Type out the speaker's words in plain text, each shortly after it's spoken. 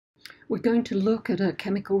We're going to look at a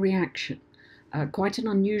chemical reaction, quite an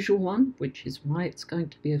unusual one, which is why it's going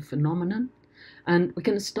to be a phenomenon. And we're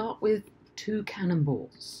going to start with two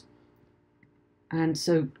cannonballs. And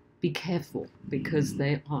so be careful because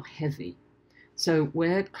they are heavy. So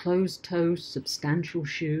wear closed-toe, substantial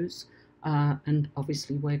shoes, and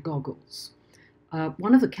obviously wear goggles.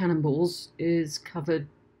 One of the cannonballs is covered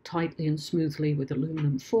tightly and smoothly with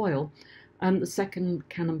aluminum foil, and the second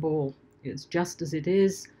cannonball is just as it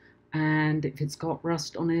is, and if it's got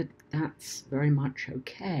rust on it, that's very much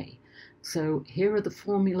okay. So here are the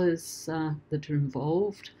formulas that are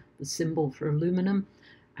involved, the symbol for aluminum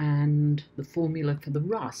and the formula for the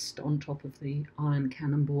rust on top of the iron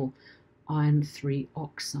cannonball, iron 3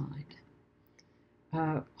 oxide.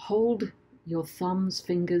 Hold your thumbs,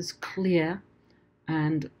 fingers clear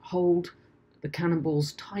and hold the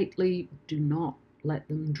cannonballs tightly. Do not let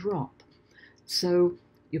them drop. So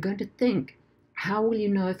you're going to think, how will you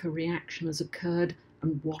know if a reaction has occurred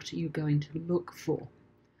and what are you going to look for?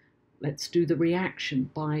 Let's do the reaction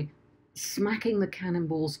by smacking the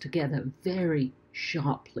cannonballs together very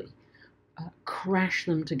sharply. Crash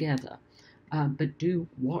them together, but do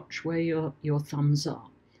watch where your thumbs are.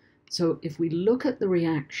 So if we look at the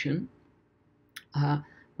reaction,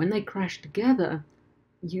 when they crash together,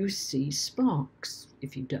 you see sparks.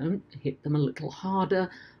 If you don't, hit them a little harder,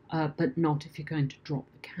 but not if you're going to drop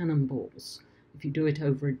the cannonballs. If you do it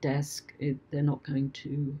over a desk, they're not going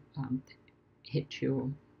to hit your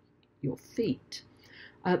feet.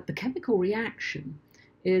 The chemical reaction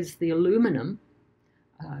is the aluminum,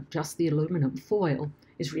 just the aluminum foil,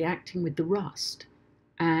 is reacting with the rust,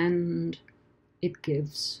 and it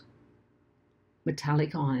gives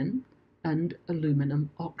metallic iron and aluminum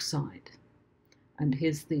oxide. And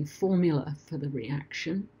here's the formula for the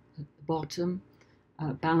reaction at the bottom,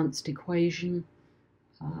 balanced equation,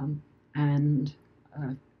 and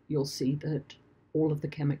you'll see that all of the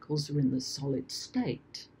chemicals are in the solid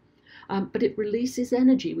state. But it releases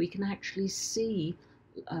energy. We can actually see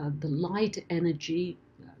the light energy,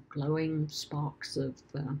 glowing sparks of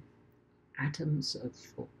atoms of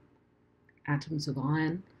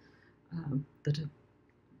iron that are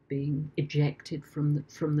being ejected from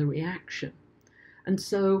the reaction. And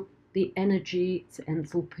so the energy, it's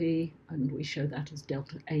enthalpy, and we show that as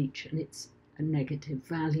delta H, and it's a negative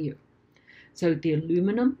value. So the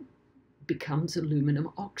aluminum becomes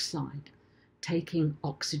aluminum oxide, taking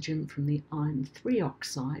oxygen from the iron 3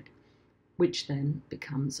 oxide, which then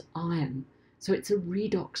becomes iron. So it's a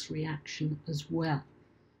redox reaction as well.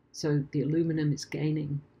 So the aluminum is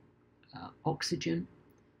gaining oxygen,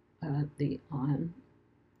 the iron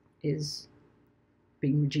is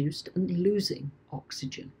being reduced and losing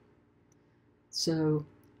oxygen. So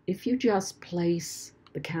if you just place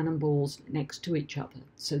the cannonballs next to each other,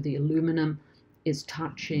 so the aluminum is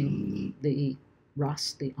touching the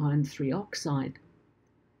rust, the iron 3 oxide,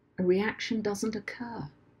 a reaction doesn't occur.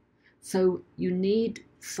 So you need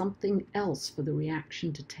something else for the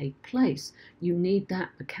reaction to take place. You need that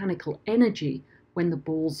mechanical energy when the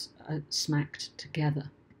balls are smacked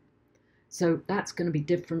together. So that's going to be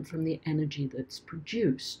different from the energy that's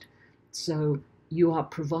produced. So you are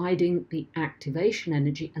providing the activation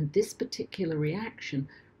energy, and this particular reaction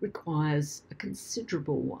requires a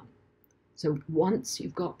considerable one. So once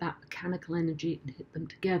you've got that mechanical energy and hit them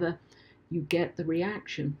together, you get the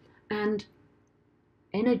reaction, and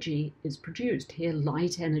energy is produced. Here,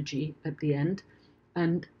 light energy at the end,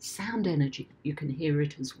 and sound energy. You can hear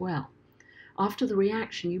it as well. After the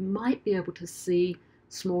reaction, you might be able to see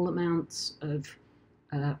small amounts of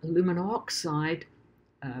aluminum oxide,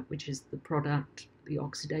 which is the product, the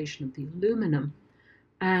oxidation of the aluminum,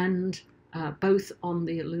 and both on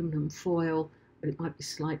the aluminum foil, but it might be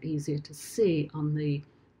slightly easier to see on the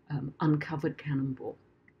uncovered cannonball.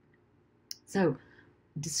 So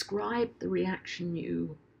describe the reaction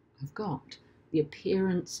you have got, the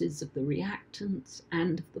appearances of the reactants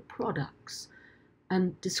and of the products,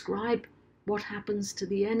 and describe what happens to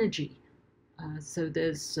the energy. So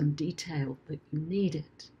there's some detail that you need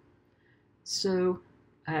it. So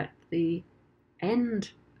at the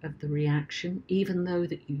end of the reaction, even though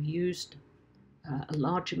that you used a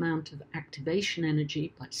large amount of activation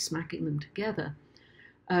energy by smacking them together,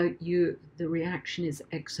 the reaction is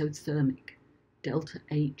exothermic. Delta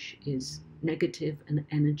H is negative and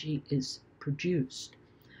energy is produced.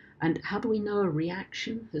 And how do we know a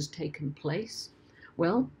reaction has taken place?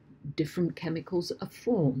 Well, different chemicals are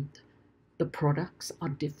formed. The products are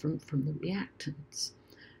different from the reactants.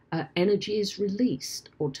 Energy is released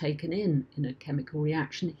or taken in a chemical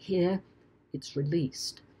reaction. Here, it's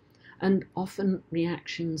released. And often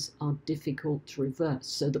reactions are difficult to reverse,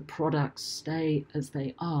 so the products stay as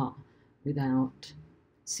they are without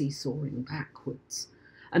seesawing backwards.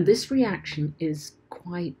 And this reaction is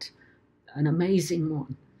quite an amazing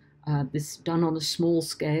one. This is done on a small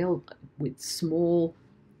scale with small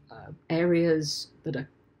areas that are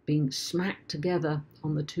being smacked together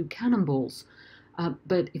on the two cannonballs.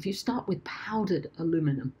 But if you start with powdered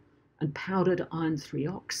aluminum and powdered iron 3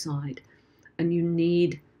 oxide, and you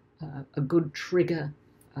need a good trigger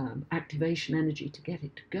activation energy to get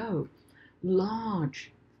it to go,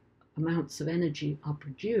 large amounts of energy are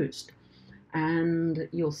produced. And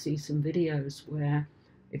you'll see some videos where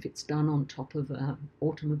if it's done on top of an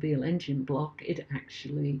automobile engine block, it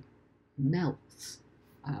actually melts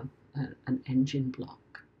an engine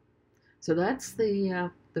block. So that's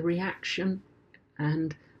the reaction,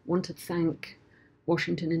 and want to thank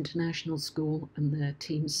Washington International School and their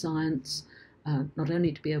team science, not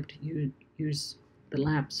only to be able to use the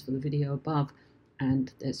labs for the video above,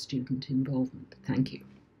 and their student involvement. Thank you.